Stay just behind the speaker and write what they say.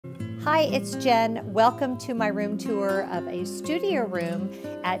Hi, it's Jen. Welcome to my room tour of a studio room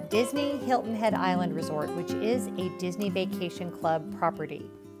at Disney Hilton Head Island Resort, which is a Disney Vacation Club property.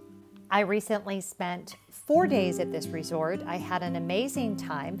 I recently spent 4 days at this resort. I had an amazing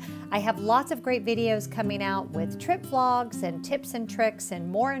time. I have lots of great videos coming out with trip vlogs and tips and tricks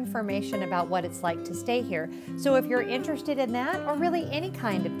and more information about what it's like to stay here. So if you're interested in that, or really any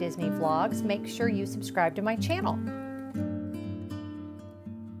kind of Disney vlogs, make sure you subscribe to my channel.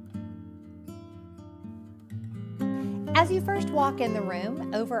 As you first walk in the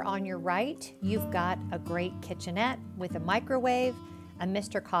room, over on your right, you've got a great kitchenette with a microwave, a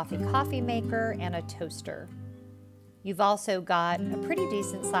Mr. Coffee coffee maker, and a toaster. You've also got a pretty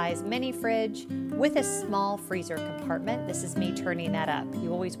decent sized mini fridge with a small freezer compartment. This is me turning that up.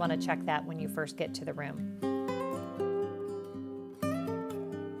 You always want to check that when you first get to the room.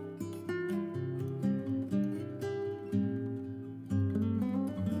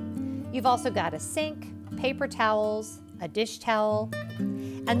 You've also got a sink, paper towels, a dish towel,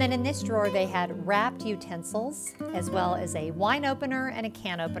 and then in this drawer they had wrapped utensils as well as a wine opener and a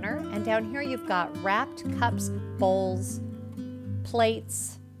can opener. And down here you've got wrapped cups, bowls,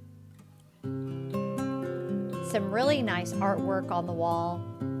 plates, some really nice artwork on the wall.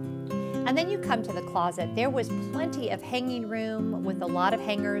 And then you come to the closet. There was plenty of hanging room with a lot of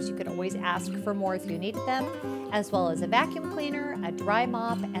hangers. You could always ask for more if you needed them, as well as a vacuum cleaner, a dry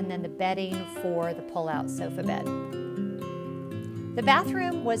mop, and then the bedding for the pull-out sofa bed. The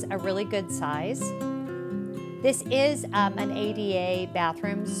bathroom was a really good size. This is an ADA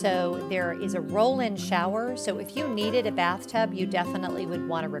bathroom, so there is a roll-in shower. So if you needed a bathtub, you definitely would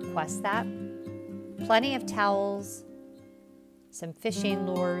want to request that. Plenty of towels, some fishing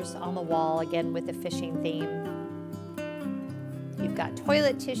lures on the wall, again with the fishing theme. You've got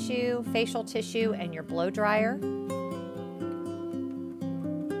toilet tissue, facial tissue, and your blow dryer.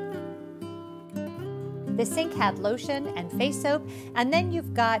 The sink had lotion and face soap, and then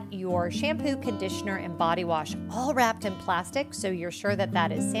you've got your shampoo, conditioner, and body wash all wrapped in plastic, so you're sure that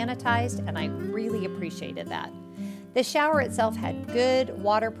that is sanitized, and I really appreciated that. The shower itself had good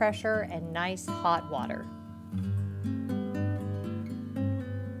water pressure and nice hot water.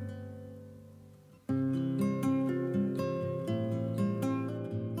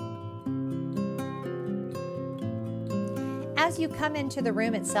 As you come into the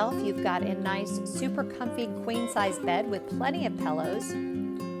room itself, you've got a nice, super comfy queen-size bed with plenty of pillows.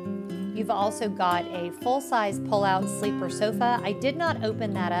 You've also got a full-size pull-out sleeper sofa. I did not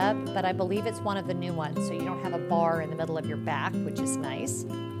open that up, but I believe it's one of the new ones, so you don't have a bar in the middle of your back, which is nice.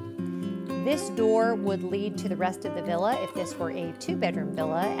 This door would lead to the rest of the villa if this were a 2-bedroom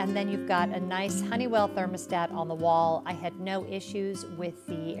villa, and then you've got a nice Honeywell thermostat on the wall. I had no issues with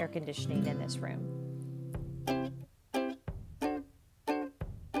the air conditioning in this room.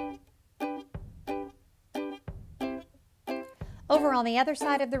 Over on the other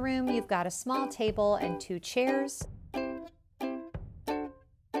side of the room, you've got a small table and 2 chairs,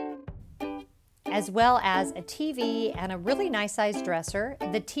 as well as a TV and a really nice sized dresser.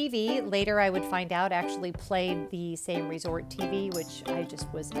 The TV, later I would find out, actually played the same resort TV, which I just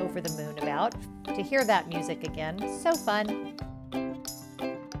was over the moon about. To hear that music again, so fun.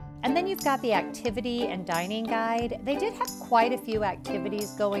 And then you've got the activity and dining guide. They did have quite a few activities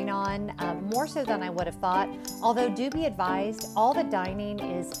going on, more so than I would have thought. Although do be advised, all the dining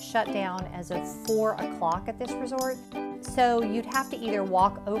is shut down as of 4 o'clock at this resort. So you'd have to either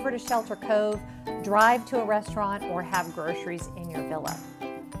walk over to Shelter Cove, drive to a restaurant, or have groceries in your villa.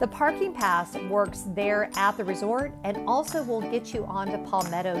 The parking pass works there at the resort and also will get you onto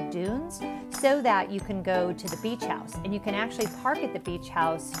Palmetto Dunes so that you can go to the beach house. And you can actually park at the beach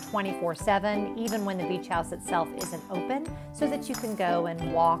house 24/7, even when the beach house itself isn't open, so that you can go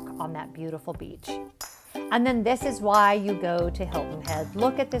and walk on that beautiful beach. And then this is why you go to Hilton Head.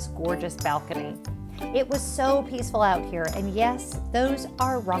 Look at this gorgeous balcony. It was so peaceful out here, and yes, those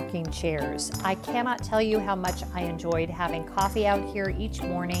are rocking chairs. I cannot tell you how much I enjoyed having coffee out here each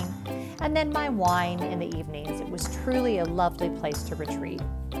morning, and then my wine in the evenings. It was truly a lovely place to retreat.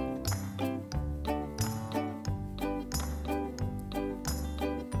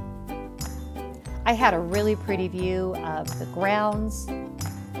 I had a really pretty view of the grounds,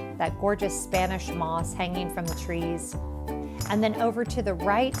 that gorgeous Spanish moss hanging from the trees. And then over to the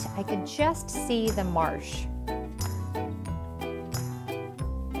right, I could just see the marsh.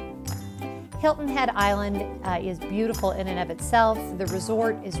 Hilton Head Island is beautiful in and of itself. The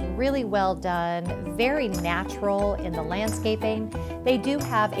resort is really well done, very natural in the landscaping. They do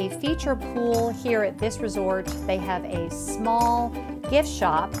have a feature pool here at this resort. They have a small gift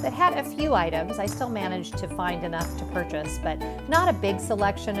shop that had a few items. I still managed to find enough to purchase, but not a big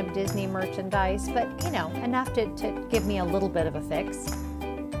selection of Disney merchandise, but you know, enough to give me a little bit of a fix.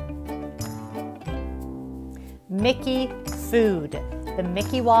 Mickey food. The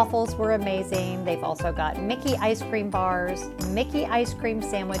Mickey waffles were amazing. They've also got Mickey ice cream bars, Mickey ice cream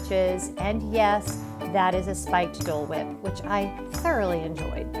sandwiches, and yes, that is a spiked Dole Whip, which I thoroughly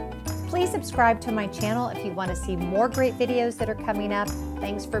enjoyed. Please subscribe to my channel if you want to see more great videos that are coming up.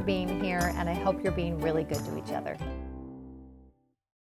 Thanks for being here, and I hope you're being really good to each other.